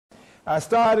I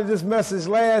started this message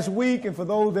last week, and for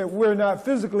those that were not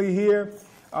physically here,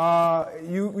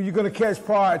 you're going to catch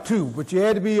part 2, but you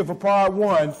had to be here for part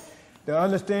 1 to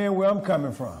understand where I'm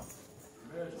coming from.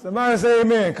 Somebody say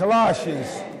amen. Colossians.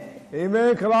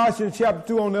 Amen. Colossians chapter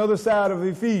 2 on the other side of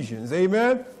Ephesians.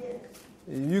 Amen.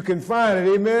 You can find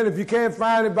it. Amen. If you can't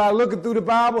find it by looking through the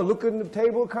Bible, look in the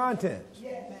table of contents.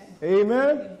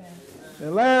 Amen.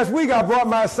 And last week I brought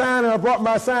my sign and I brought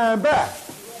my sign back.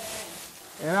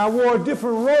 And I wore a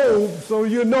different robe so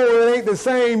you know it ain't the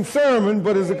same sermon,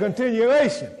 but it's a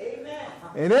continuation.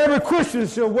 And every Christian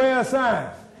should wear a sign.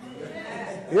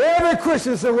 Every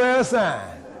Christian should wear a sign.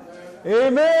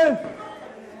 Amen.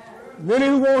 Many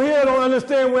who won't hear don't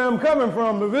understand where I'm coming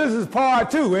from, but this is part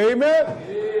 2.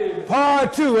 Amen.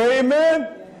 Part 2. Amen.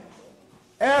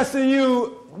 Asking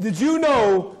you, did you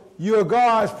know you're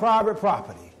God's private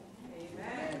property?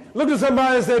 Amen. Look at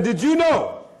somebody and say, did you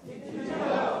know?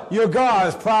 You're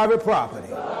God's private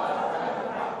property.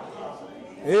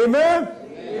 Amen?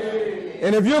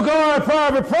 And if you're God's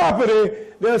private property,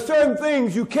 there are certain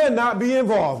things you cannot be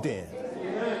involved in.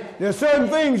 There are certain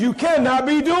things you cannot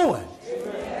be doing.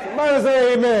 Somebody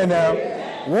say amen now.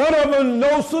 One of them,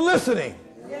 no soliciting.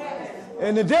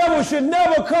 And the devil should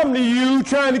never come to you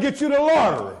trying to get you the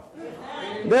lottery.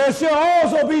 There should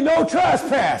also be no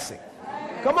trespassing.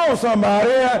 Come on, somebody.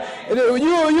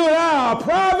 You and I are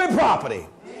private property.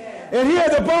 And here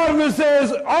at the bottom it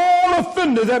says, all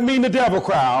offenders, that mean the devil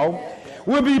crowd,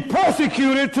 will be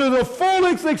persecuted to the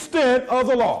fullest extent of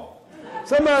the law.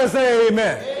 Somebody say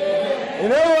amen.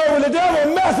 In other words, when the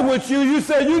devil messes with you, you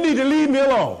say, you need to leave me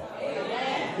alone.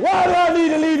 Why do I need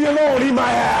to leave you alone, he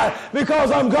might ask? Because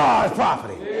I'm God's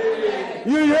property.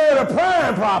 You're the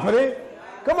prime property.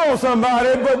 Come on,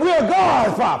 somebody, but we're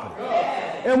God's property.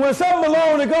 And when something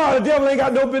belongs to God, the devil ain't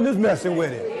got no business messing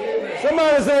with it.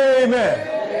 Somebody say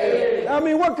amen. I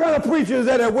mean, what kind of preacher is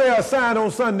that wear a sign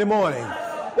on Sunday morning?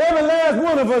 Every last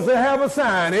one of us that have a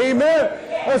sign,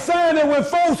 amen? A sign that when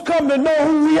folks come to know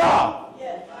who we are,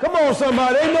 come on,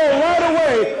 somebody, they know right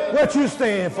away what you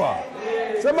stand for.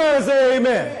 Somebody say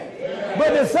amen.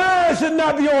 But the sign should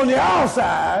not be on the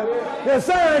outside. The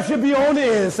sign should be on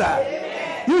the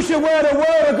inside. You should wear the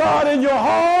word of God in your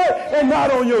heart and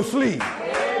not on your sleeve.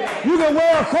 You can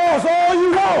wear a cross all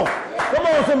you want. Come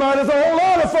on, somebody. There's a whole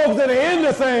lot of folks that are in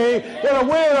the thing that are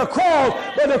wearing a cross,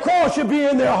 but the cross should be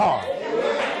in their heart.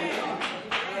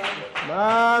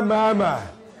 My.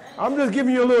 I'm just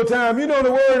giving you a little time. You know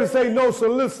the word to say no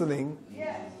soliciting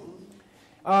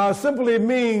simply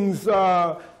means,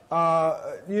 to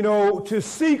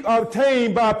seek or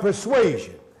obtain by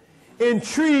persuasion,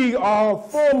 intrigue or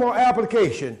formal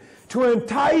application, to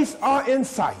entice or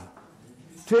incite,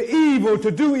 to evil,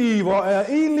 to do evil,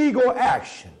 illegal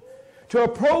action, to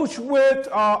approach with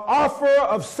offer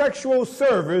of sexual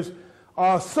service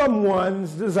or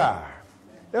someone's desire.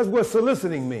 That's what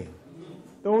soliciting means.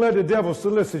 Don't let the devil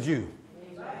solicit you.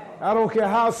 I don't care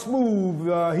how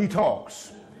smooth he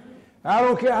talks. I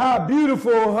don't care how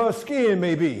beautiful her skin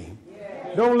may be.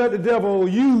 Don't let the devil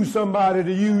use somebody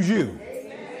to use you.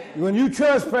 When you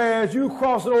trespass, you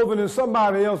cross it over into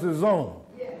somebody else's zone.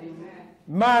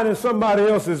 Minding somebody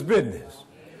else's business.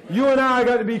 You and I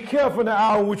got to be careful in the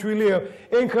hour in which we live.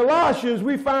 In Colossians,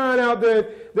 we find out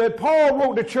that Paul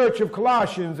wrote the church of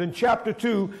Colossians in chapter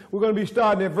 2. We're going to be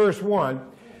starting at verse 1.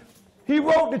 He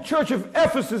wrote the church of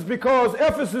Ephesus because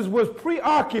Ephesus was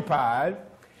preoccupied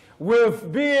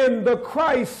with being the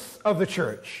Christ of the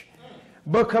church.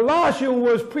 But Colossians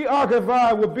was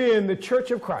preoccupied with being the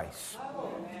church of Christ.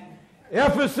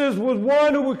 Ephesus was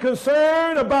one who was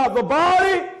concerned about the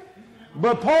body,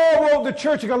 but Paul wrote the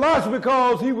church of Colossians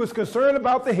because he was concerned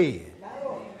about the head.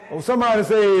 Oh, somebody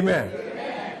say amen.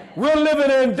 We're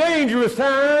living in dangerous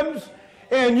times,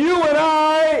 and you and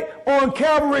I on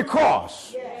Calvary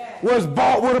Cross was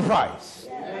bought with a price.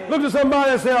 Look at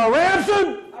somebody and say, a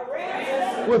ransom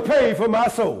was paid for my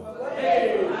soul.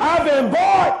 I've been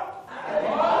bought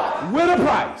with a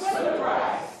price.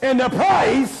 And the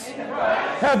price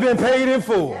has been paid in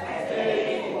full.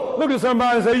 Look at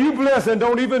somebody and say, you blessed and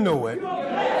don't even know it.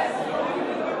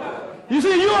 You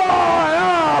see, you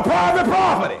are private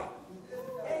property.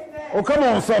 Oh, come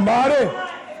on, somebody.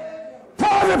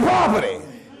 Private property.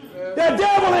 The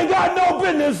devil ain't got no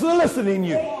business soliciting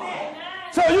you.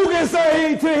 So you can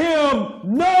say to him,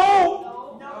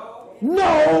 no,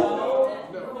 no,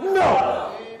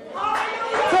 no.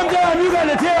 Sometimes you got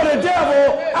to tell the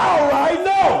devil outright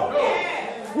no.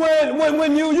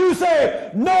 When you say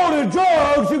no to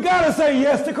drugs, you got to say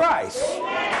yes to Christ.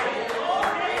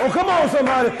 Oh, come on,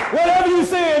 somebody. Whatever you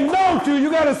saying no to,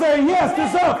 you got to say yes to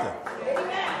something.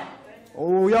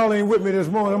 Oh, y'all ain't with me this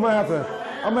morning. I'm going to have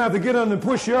to I'm going to have to get on and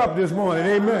push you up this morning.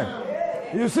 Amen.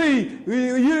 You see,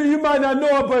 you might not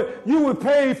know it, but you were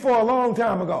paid for a long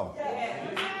time ago.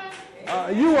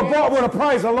 You were bought with a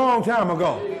price a long time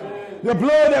ago. The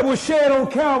blood that was shed on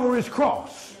Calvary's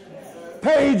cross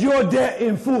paid your debt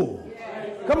in full.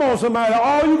 Come on, somebody.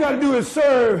 All you got to do is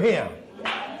serve him.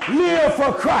 Live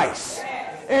for Christ,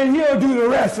 and he'll do the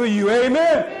rest for you.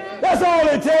 Amen. That's all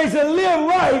it takes, to live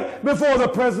right before the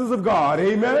presence of God.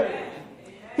 Amen.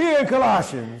 Here in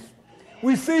Colossians,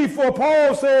 we see, for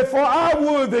Paul said, for I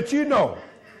would that you know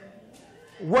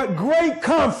what great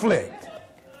conflict,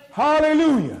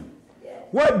 hallelujah,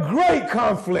 what great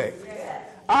conflict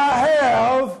I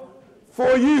have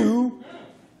for you,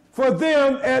 for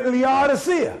them at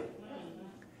Laodicea.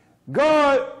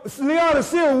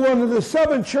 Laodicea was one of the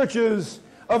 7 churches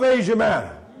of Asia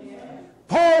Minor.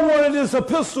 Paul wanted this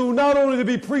epistle not only to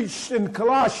be preached in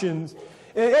Colossians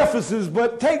and Ephesus,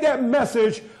 but take that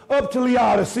message up to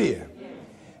Laodicea.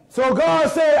 So God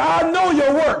said, I know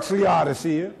your works,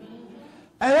 Laodicea,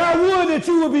 and I would that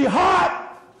you would be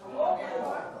hot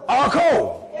or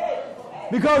cold.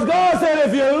 Because God said,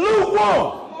 if you're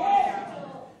lukewarm,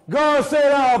 God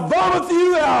said, I'll vomit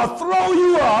you and I'll throw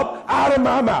you up out of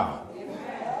my mouth.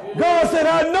 God said,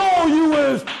 I know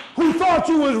you who thought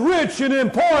you was rich and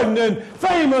important and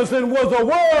famous and was a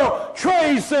World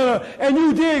Trade Center and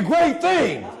you did great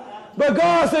things. But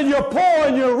God said, you're poor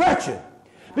and you're wretched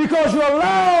because you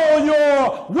allow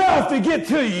your wealth to get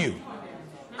to you.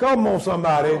 Come on,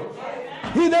 somebody.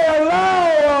 They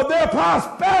allow their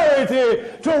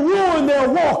prosperity to ruin their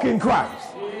walk in Christ.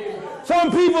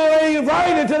 Some people ain't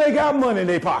right until they got money in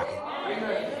their pocket.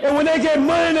 And when they get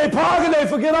money in their pocket, they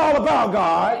forget all about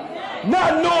God,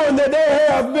 not knowing that they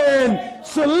have been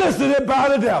solicited by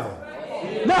the devil,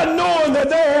 not knowing that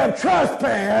they have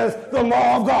trespassed the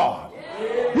law of God.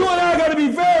 You and I got to be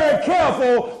very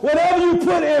careful. Whatever you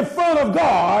put in front of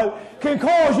God can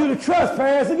cause you to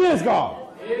trespass against God.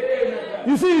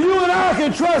 You see, you and I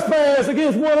can trespass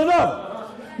against one another.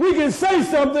 We can say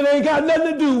something that ain't got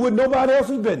nothing to do with nobody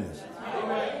else's business.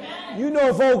 You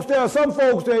know, folks, there are some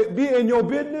folks that be in your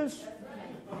business.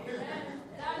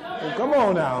 Well, come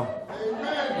on now.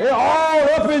 They're all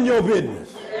up in your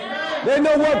business. They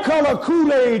know what color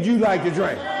Kool-Aid you like to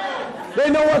drink. They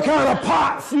know what kind of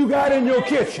pots you got in your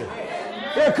kitchen.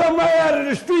 They'll come right out of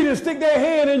the street and stick their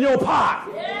hand in your pot.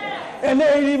 And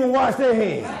they ain't even wash their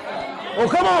hands. Well,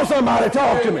 come on, somebody,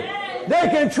 talk to me. They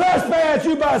can trespass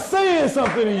you by saying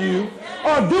something to you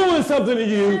or doing something to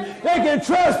you. They can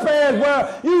trespass,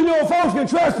 well, you know, folks can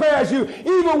trespass you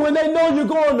even when they know you're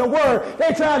going to work.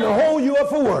 They're trying to hold you up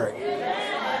for work.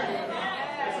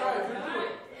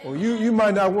 Well, you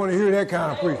might not want to hear that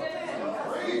kind of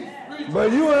preaching.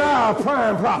 But you and I are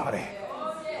prime property.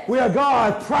 We are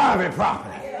God's private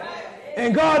property.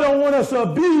 And God don't want us to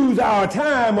abuse our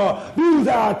time or abuse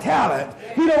our talent.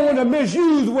 He don't want to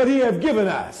misuse what he has given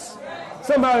us.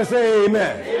 Somebody say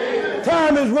amen. Amen.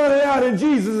 Time is running out and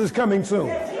Jesus is coming soon.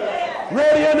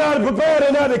 Ready or not, prepared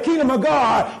or not, the kingdom of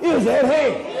God is at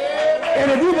hand.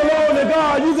 And if you belong to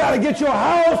God, you got to get your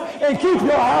house and keep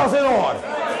your house in order.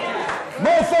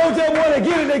 Most folks that want to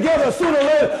get it together sooner or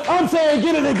later, I'm saying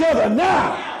get it together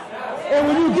now. And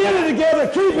when you get it together,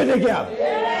 keep it together.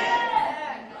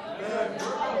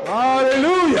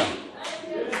 Hallelujah.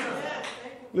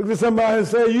 Look at somebody and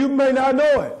say, you may not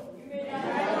know it,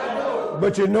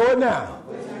 but you know it now.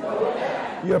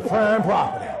 You're prime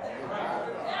property.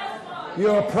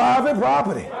 You're private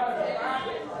property.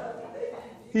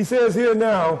 He says here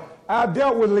now, I've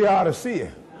dealt with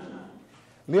Laodicea.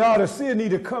 Laodicea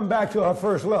need to come back to her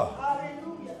first love,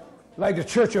 like the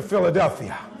church of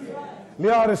Philadelphia.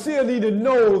 Laodicea need to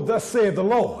know, thus saith the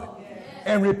Lord,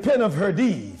 and repent of her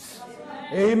deeds.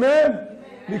 Amen?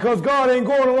 Because God ain't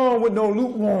going along with no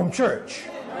lukewarm church.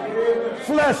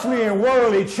 Fleshly and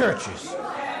worldly churches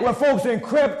where folks then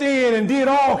crept in and did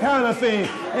all kind of things,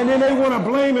 and then they want to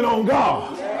blame it on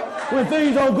God. When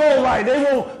things don't go right, they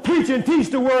won't preach and teach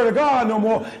the word of God no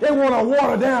more. They want a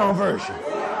watered down version.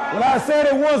 Well, I said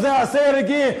it once, I said it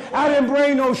again. I didn't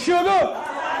bring no sugar,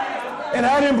 and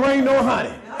I didn't bring no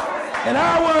honey. And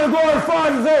I want to go as far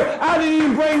as to say, I didn't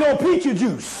even bring no peachy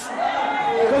juice.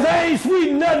 Because I ain't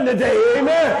sweetened nothing today,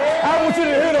 amen? I want you to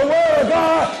hear the word of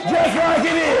God just like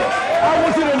it is. I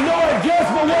want you to know it just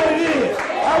for what it is.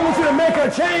 I want you to make a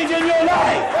change in your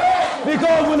life.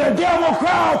 Because when the devil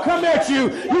crowd come at you,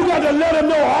 you got to let them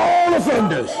know all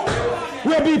offenders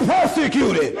will be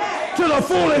persecuted to the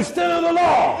full extent of the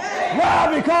law.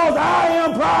 Why? Because I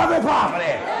am private property.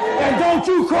 And don't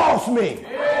you cross me.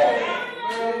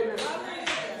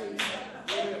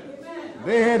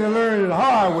 They had to learn it the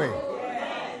hard way.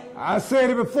 I said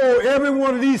it before, every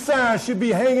one of these signs should be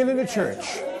hanging in the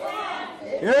church.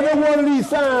 Every one of these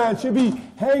signs should be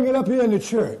hanging up here in the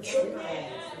church.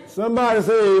 Somebody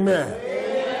say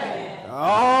amen.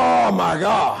 Oh my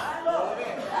God.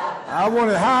 I want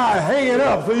it high, hang it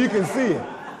up so you can see it.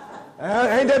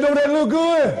 Ain't that, don't that look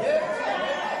good?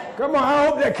 Come on, I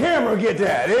hope that camera get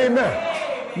that.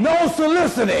 Amen. No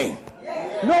soliciting.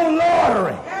 No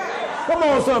loitering. Come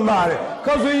on, somebody.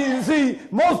 Because you see,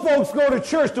 most folks go to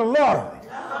church to loiter.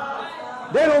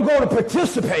 They don't go to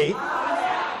participate.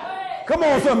 Come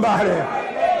on, somebody.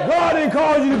 God didn't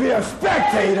call you to be a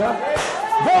spectator.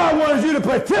 God wants you to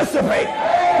participate.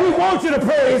 He wants you to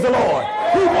praise the Lord.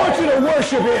 He wants you to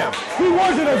worship him. He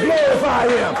wants you to glorify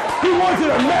him. He wants you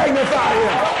to magnify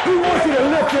him. He wants you to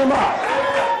lift him up.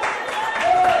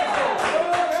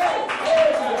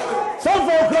 Some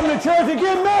folks come to church and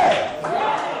get mad.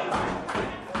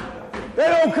 They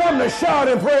don't come to shout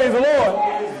and praise the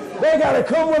Lord. They got to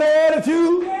come with an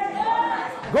attitude,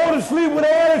 go to sleep with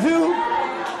an attitude,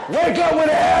 wake up with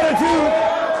an attitude,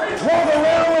 walk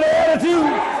around with an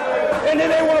attitude, and then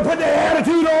they want to put their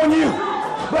attitude on you.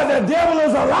 But the devil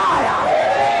is a liar.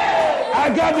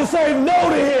 I got to say no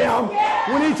to him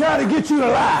when he tries to get you to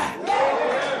lie.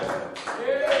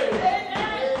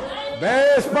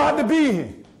 Bad spot to be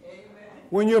in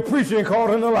when you're preaching caught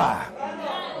in a lie.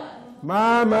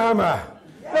 My.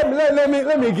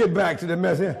 Let me get back to the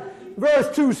message.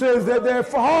 Verse 2 says that their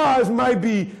hearts might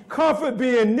be comfort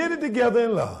being knitted together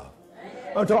in love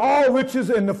unto all riches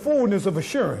and the fullness of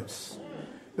assurance.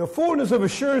 The fullness of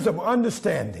assurance of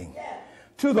understanding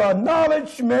to the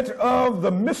acknowledgement of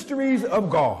the mysteries of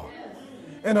God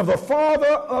and of the Father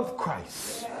of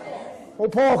Christ. Oh,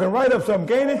 Paul can write up something,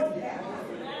 can't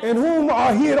he? In whom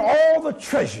are hid all the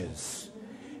treasures.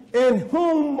 In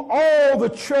whom all the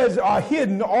treasures are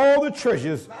hidden, all the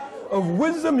treasures of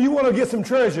wisdom. You want to get some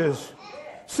treasures,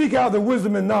 seek out the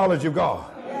wisdom and knowledge of God.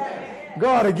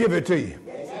 God will give it to you.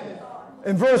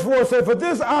 And verse 4 says, for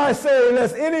this I say,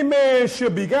 lest any man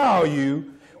should beguile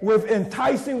you with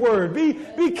enticing words.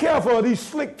 Be careful of these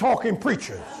slick talking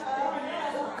preachers.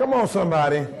 Come on,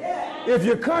 somebody. If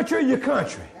you're country, you're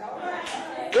country.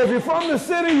 If you're from the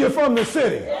city, you're from the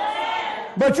city.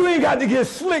 But you ain't got to get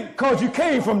slick because you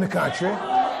came from the country.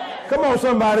 Come on,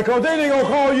 somebody, because they ain't going to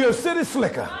call you a city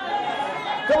slicker.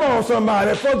 Come on,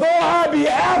 somebody. For though I be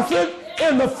absent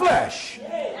in the flesh,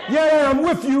 yet I am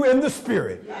with you in the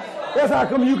spirit. That's how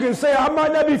come you can say, I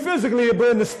might not be physically, but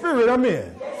in the spirit I'm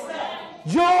in.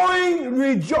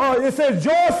 It says,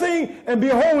 rejoicing and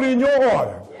beholding your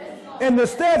order and the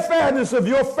steadfastness of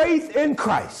your faith in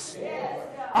Christ.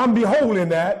 I'm beholding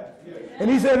that. And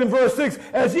he said in verse 6,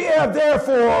 as ye have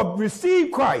therefore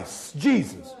received Christ,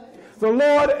 Jesus, the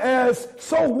Lord, as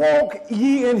so walk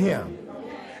ye in him.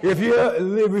 If you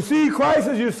receive Christ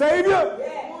as your Savior,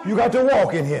 you got to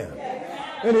walk in him.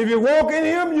 And if you walk in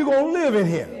him, you're going to live in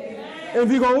him. And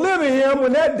if you're going to live in him,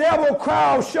 when that devil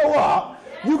crowd show up,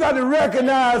 you got to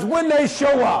recognize when they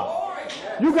show up.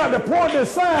 You got to point the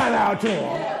sign out to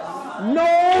them.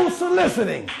 No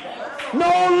soliciting,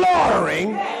 no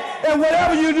loitering, and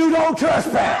whatever you do, don't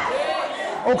trespass.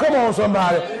 Oh, come on,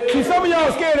 somebody. See, some of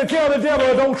y'all scared to tell the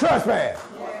devil don't trespass.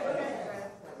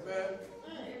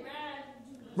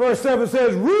 Verse 7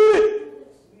 says, rooted.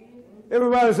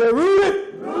 Everybody say,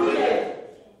 rooted. Rooted.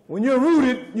 When you're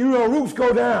rooted, you know roots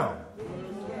go down.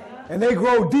 And they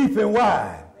grow deep and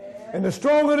wide. And the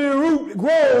stronger the root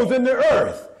grows in the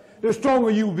earth, the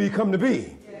stronger you will become to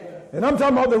be. And I'm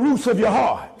talking about the roots of your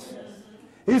heart.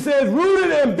 He says,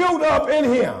 rooted and built up in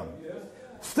him,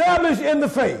 established in the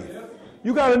faith.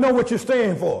 You got to know what you're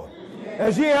staying for.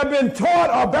 As ye have been taught,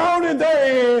 abounding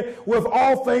therein with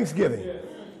all thanksgiving.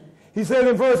 He said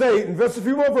in verse 8, and just a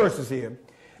few more verses here,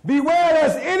 beware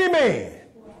lest any man.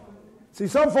 See,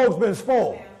 some folks been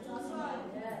spoiled.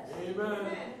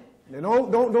 They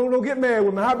don't get mad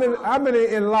with me. How many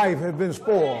in life have been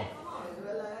spoiled?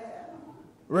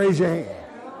 Raise your hand.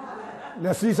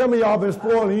 Now, see, some of y'all been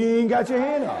spoiled and you ain't got your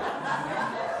hand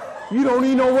up. You don't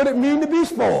even know what it means to be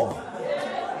spoiled.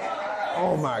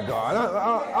 Oh my God!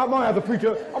 I'm gonna have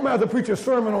to preach a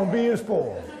sermon on being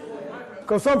spoiled,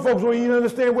 because some folks don't even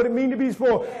understand what it means to be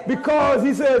spoiled. Because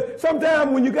he said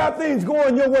sometimes when you got things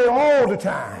going your way all the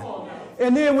time,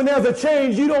 and then when there's a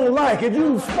change you don't like it,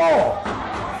 you spoil.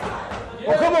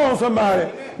 Oh, come on,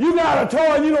 somebody! You got a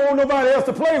toy and you don't want nobody else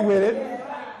to play with it.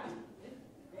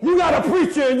 You got a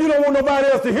preacher and you don't want nobody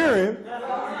else to hear him.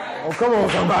 Oh, come on,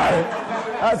 somebody!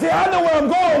 See, I know where I'm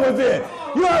going with this.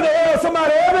 You have to ask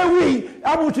somebody every week,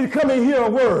 I want you to come and hear a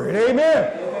word.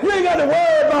 Amen. You ain't got to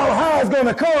worry about how it's going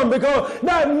to come, because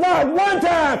not one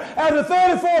time after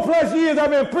 34 plus years I've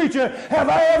been preaching have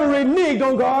I ever reneged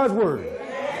on God's word.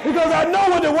 Because I know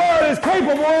what the word is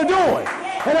capable of doing.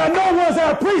 And I know once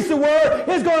I preach the word,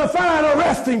 it's going to find a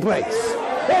resting place.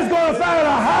 It's going to find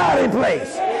a hiding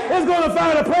place. It's going to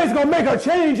find a place that's going to make a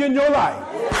change in your life.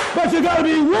 But you got to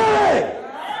be willing.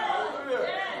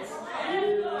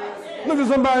 Look at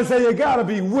somebody and say, you got to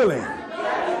be willing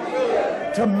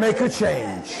to make a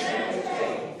change.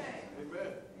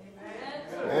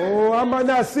 Oh, I might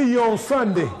not see you on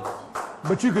Sunday,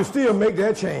 but you can still make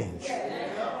that change.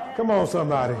 Come on,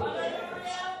 somebody.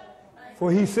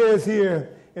 For he says here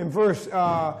in verse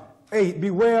 8,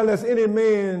 beware lest any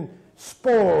man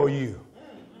spoil you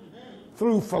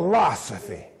through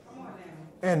philosophy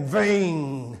and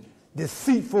vain,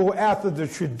 deceitful after the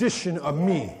tradition of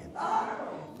men,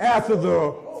 after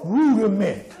the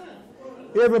rudiment.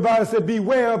 Everybody said,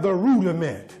 beware of the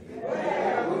rudiment.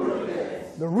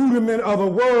 The rudiment of the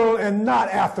world and not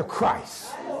after Christ.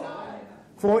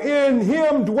 For in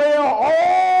him dwell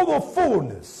all the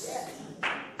fullness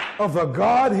of the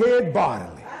Godhead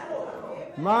bodily.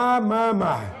 My.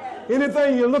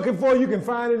 Anything you're looking for, you can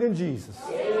find it in Jesus.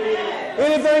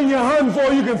 Anything you're hunting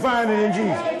for, you can find it in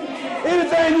Jesus.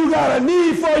 Anything you got a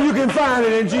need for, you can find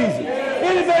it in Jesus.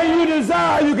 Anything you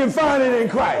desire, you can find it in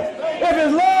Christ. If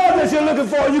it's love that you're looking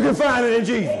for, you can find it in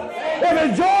Jesus. If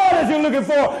it's joy that you're looking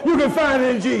for, you can find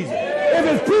it in Jesus. If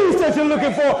it's peace that you're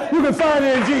looking for, you can find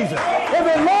it in Jesus. If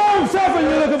it's long suffering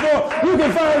you're looking for, you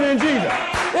can find it in Jesus.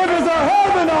 If it's a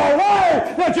husband or a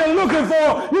wife that you're looking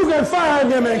for, you can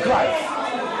find them in Christ.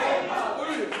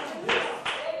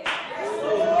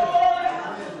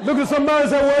 Look at somebody and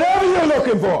say, whatever you're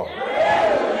looking for,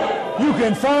 you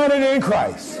can find it in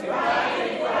Christ.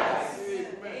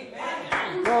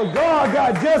 Well, God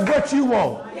got just what you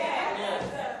want.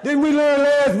 Didn't we learn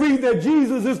last week that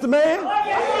Jesus is the man?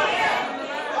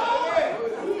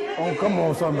 Oh, come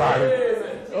on, somebody.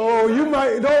 Oh, you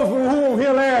might, those who were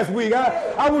here last week,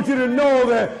 I want you to know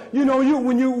that, you know,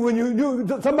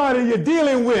 when somebody you're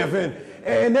dealing with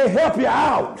and they help you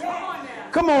out.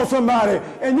 Come on, somebody,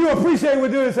 and you appreciate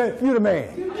what they're doing and say, you're the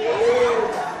man. You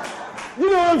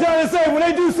know what I'm trying to say? When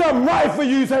they do something right for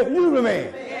you, you say, you're the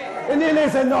man. And then they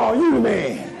say, no, you're the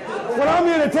man. Well, I'm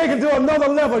here to take it to another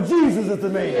level. Jesus is the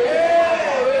man.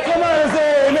 Somebody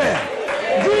say amen.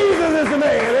 Jesus is the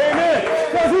man,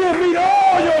 amen. Because he'll meet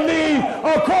all your needs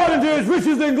according to his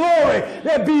riches and glory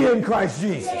that be in Christ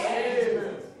Jesus.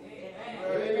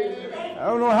 I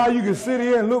don't know how you can sit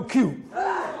here and look cute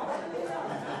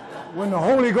when the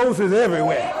Holy Ghost is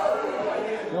everywhere.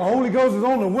 The Holy Ghost is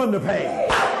on the window pane.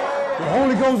 The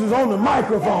Holy Ghost is on the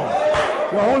microphone.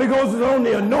 The Holy Ghost is on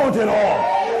the anointed oil.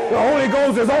 The Holy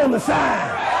Ghost is on the sign.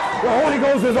 The Holy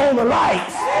Ghost is on the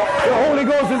lights. The Holy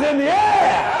Ghost is in the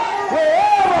air.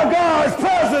 Wherever God's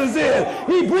presence is,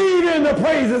 he breathes in the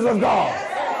praises of God.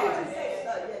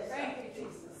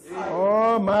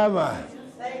 Oh, my.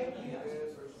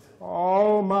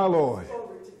 Oh, my Lord.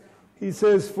 He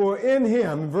says, for in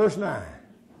him, verse 9,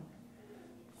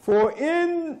 for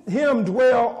in him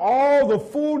dwell all the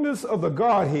fullness of the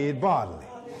Godhead bodily.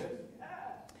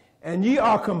 And ye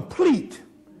are complete.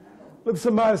 Look,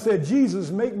 somebody said, Jesus,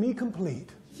 make me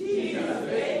complete. Jesus,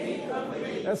 make me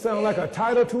complete. That sounds like a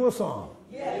title to a song.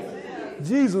 Yes.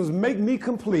 Jesus, make me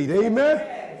complete. Amen?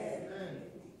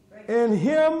 Yes. In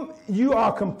him, you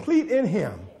are complete in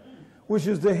him, which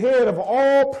is the head of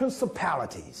all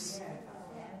principalities.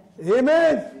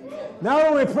 Amen? Not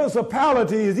only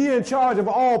principalities, he in charge of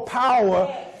all power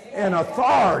and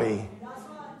authority.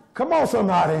 Come on,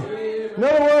 somebody. In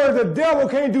other words, the devil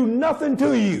can't do nothing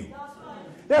to you.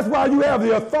 That's why you have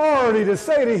the authority to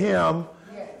say to him,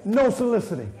 no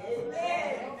soliciting.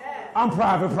 I'm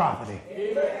private property.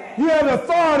 You have the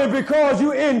authority because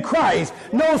you're in Christ.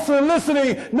 No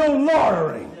soliciting, no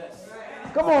loitering.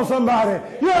 Come on, somebody.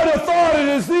 You have the authority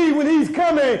to see when he's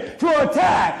coming to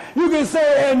attack. You can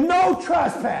say, and no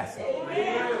trespassing.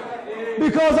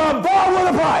 Because I'm bought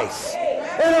with a price.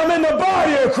 And I'm in the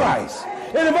body of Christ.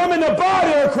 And if I'm in the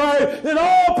body of Christ, then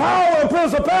all power and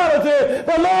principality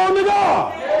belong to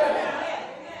God.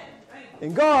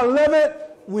 And God love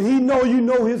it when he know you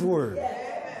know his word.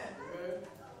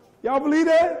 Y'all believe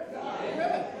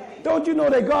that? Don't you know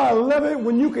that God love it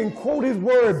when you can quote his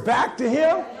word back to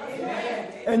him?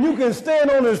 And you can stand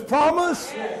on his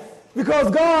promise? Because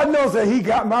God knows that he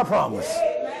got my promise.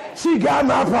 She got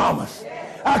my promise.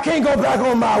 I can't go back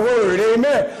on my word,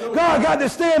 amen. God got to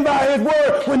stand by his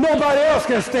word when nobody else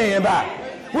can stand by.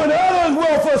 When others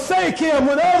will forsake him,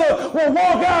 when others will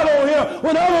walk out on him,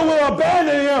 when others will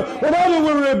abandon him, when others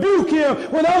will rebuke him,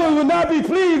 when others will not be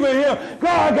pleased with him,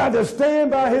 God got to stand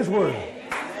by his word.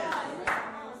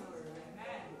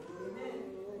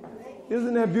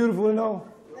 Isn't that beautiful to know?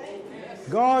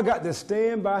 God got to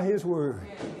stand by his word.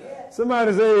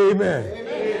 Somebody say amen.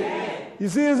 Amen. You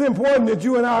see, it's important that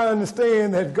you and I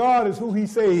understand that God is who he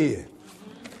say he is.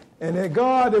 And that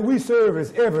God that we serve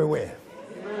is everywhere.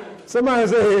 Somebody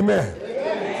say amen.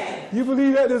 Amen. You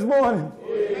believe that this morning?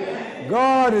 Amen.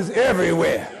 God is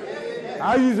everywhere. Amen.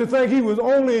 I used to think he was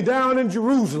only down in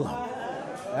Jerusalem.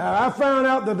 I found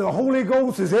out that the Holy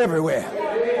Ghost is everywhere.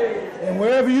 And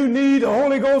wherever you need, the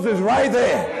Holy Ghost is right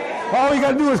there. All you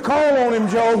got to do is call on him,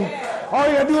 Joe. All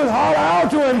you got to do is holler out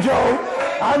to him, Joe.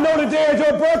 I know today is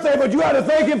your birthday, but you got to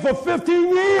thank him for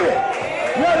 15 years.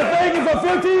 You got to thank him for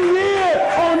 15 years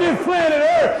on this planet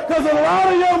Earth, because a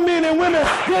lot of young men and women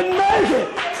didn't make it.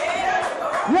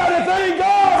 You got to thank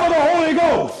God for the Holy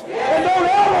Ghost. And don't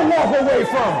ever walk away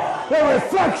from the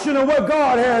reflection of what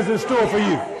God has in store for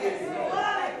you.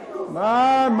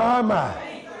 My.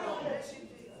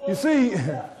 You see,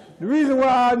 the reason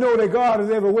why I know that God is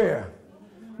everywhere,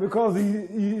 because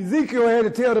Ezekiel had to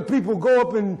tell the people go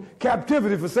up in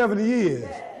captivity for 70 years.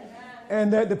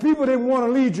 And that the people didn't want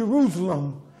to leave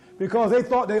Jerusalem because they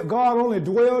thought that God only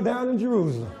dwelled down in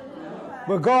Jerusalem.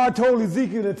 But God told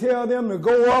Ezekiel to tell them to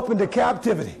go up into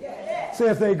captivity. So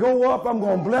if they go up, I'm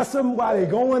going to bless them while they're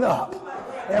going up.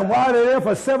 And while they're there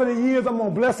for 70 years, I'm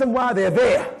going to bless them while they're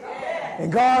there.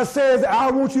 And God says, I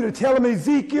want you to tell them,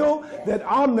 Ezekiel, that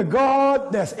I'm the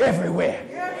God that's everywhere.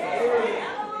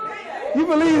 You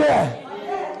believe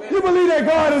that? You believe that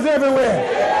God is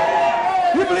everywhere?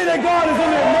 You believe that God is in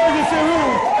the emergency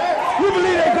room? You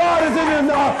believe that God is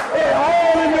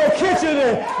all in your kitchen,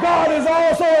 and God is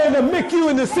also in the MICU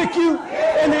and the SICU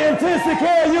and the intensive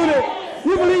care unit?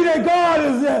 You believe that God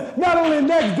is not only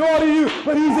next door to you,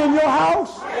 but he's in your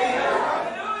house?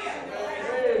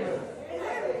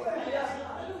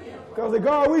 Because the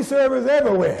God we serve is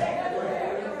everywhere.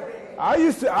 I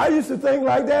used to think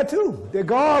like that too, that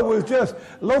God was just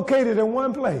located in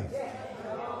one place.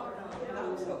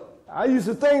 I used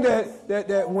to think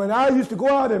that when I used to go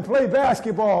out and play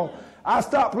basketball, I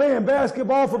stopped playing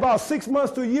basketball for about 6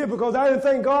 months to a year because I didn't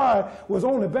think God was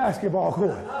on the basketball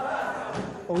court.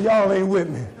 Oh, y'all ain't with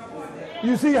me.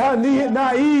 You see how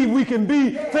naive we can be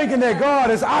thinking that God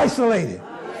is isolated,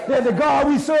 that the God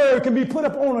we serve can be put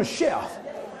up on a shelf,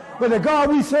 but the God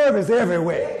we serve is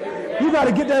everywhere. You got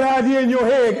to get that idea in your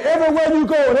head. Everywhere you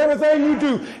go and everything you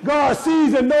do, God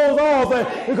sees and knows all things,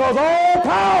 because all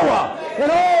power and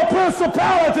all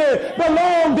principality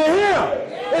belong to him.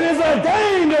 It is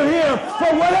ordained to him. So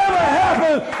whatever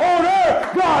happens on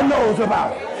earth, God knows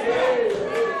about it.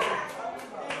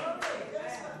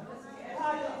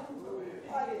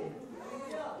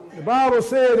 The Bible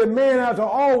said that men ought to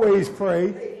always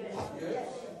pray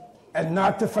and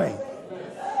not to faint.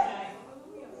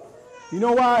 You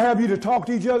know why I have you to talk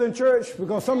to each other in church?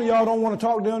 Because some of y'all don't want to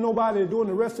talk to nobody during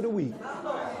the rest of the week.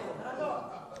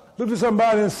 Look at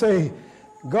somebody and say,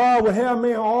 God would have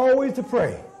men always to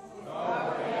pray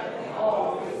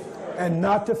and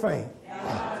not to faint.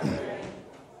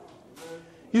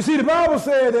 You see, the Bible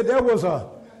said that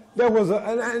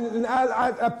and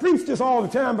I preach this all the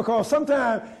time because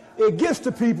sometimes it gets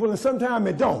to people and sometimes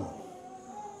it don't.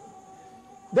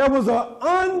 There was an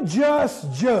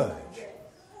unjust judge.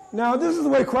 Now, this is the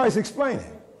way Christ explained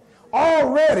it.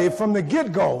 Already from the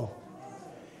get-go,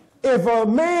 if a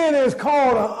man is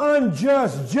called an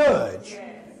unjust judge,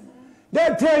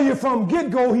 that tells you from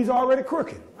get-go he's already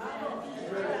crooked.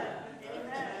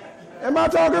 Am I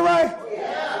talking right?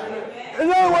 In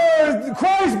other words,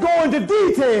 Christ going to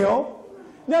detail.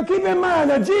 Now keep in mind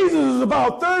that Jesus is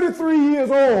about 33 years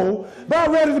old,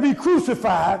 about ready to be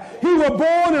crucified. He was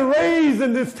born and raised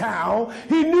in this town.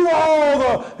 He knew all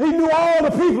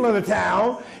the people of the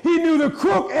town. He knew the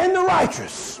crook and the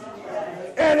righteous.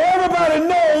 And everybody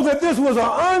knows that this was an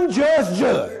unjust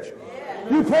judge.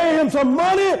 You pay him some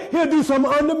money, he'll do some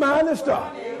undermining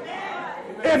stuff.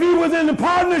 If he was in the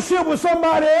partnership with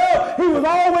somebody else, he was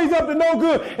always up to no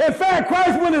good. In fact,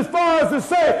 Christ went as far as to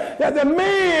say that the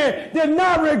man did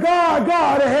not regard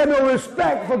God and had no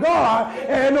respect for God and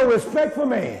had no respect for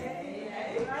man.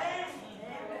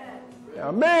 Now,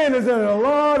 man is in a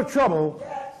lot of trouble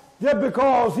just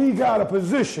because he got a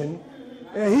position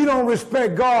and he don't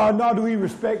respect God, nor do he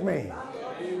respect man.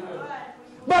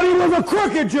 But he was a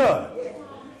crooked judge.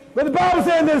 But the Bible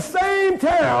said in the same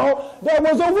town there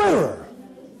was a widower.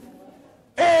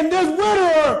 And this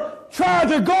widower tried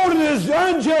to go to this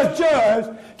unjust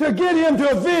judge to get him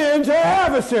to avenge her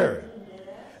adversary.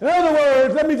 In other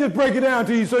words, let me just break it down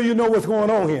to you so you know what's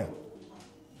going on here.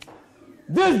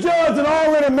 This judge had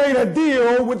already made a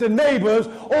deal with the neighbors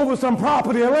over some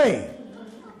property and land.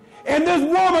 And this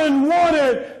woman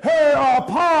wanted her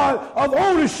part of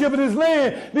ownership of this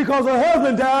land because her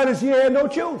husband died and she had no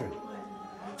children.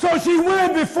 So she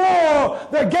went before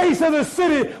the gates of the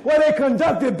city where they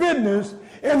conducted business,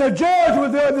 and the judge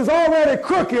was there, was already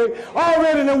crooked,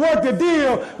 already done worked the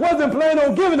deal, wasn't planning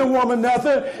on giving the woman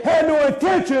nothing, had no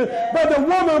intention, but the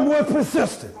woman was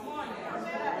persistent.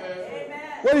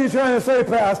 What are you trying to say,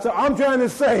 Pastor? I'm trying to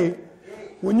say,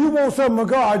 when you want something of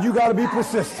God, you got to be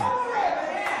persistent.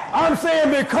 I'm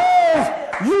saying because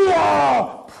you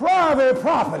are private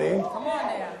property,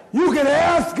 you can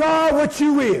ask God what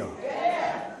you will.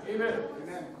 Amen.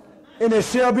 And it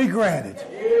shall be granted.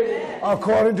 Amen.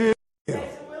 According to his will.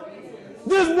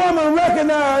 This woman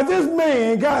recognized this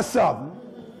man got something.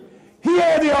 He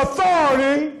had the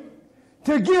authority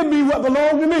to give me what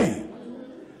belonged to me.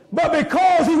 But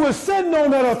because he was sitting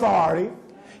on that authority,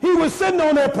 he was sitting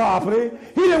on that property,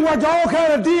 he didn't work all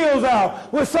kind of deals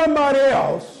out with somebody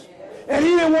else, and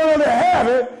he didn't want her to have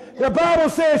it. The Bible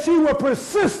says she was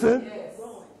persistent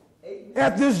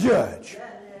at this judge.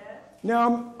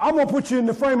 Now, I'm going to put you in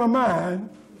the frame of mind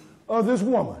of this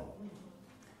woman.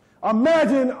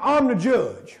 Imagine I'm the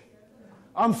judge.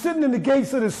 I'm sitting in the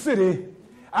gates of the city.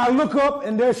 I look up,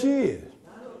 and there she is.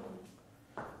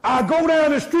 I go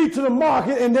down the street to the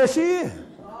market, and there she is.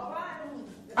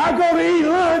 I go to eat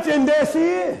lunch, and there she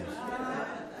is.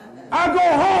 I go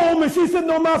home, and she's sitting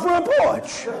on my front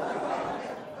porch.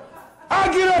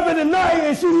 I get up in the night,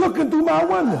 and she's looking through my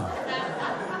window.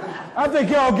 I think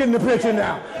y'all getting the picture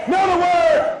now. In other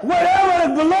words,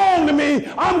 whatever belonged to me,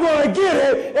 I'm going to get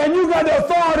it, and you got the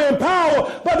authority and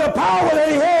power, but the power that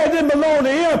he had didn't belong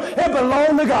to him, it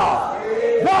belonged to God.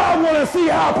 God wants to see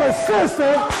how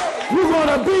persistent you're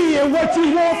going to be in what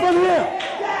you want from him.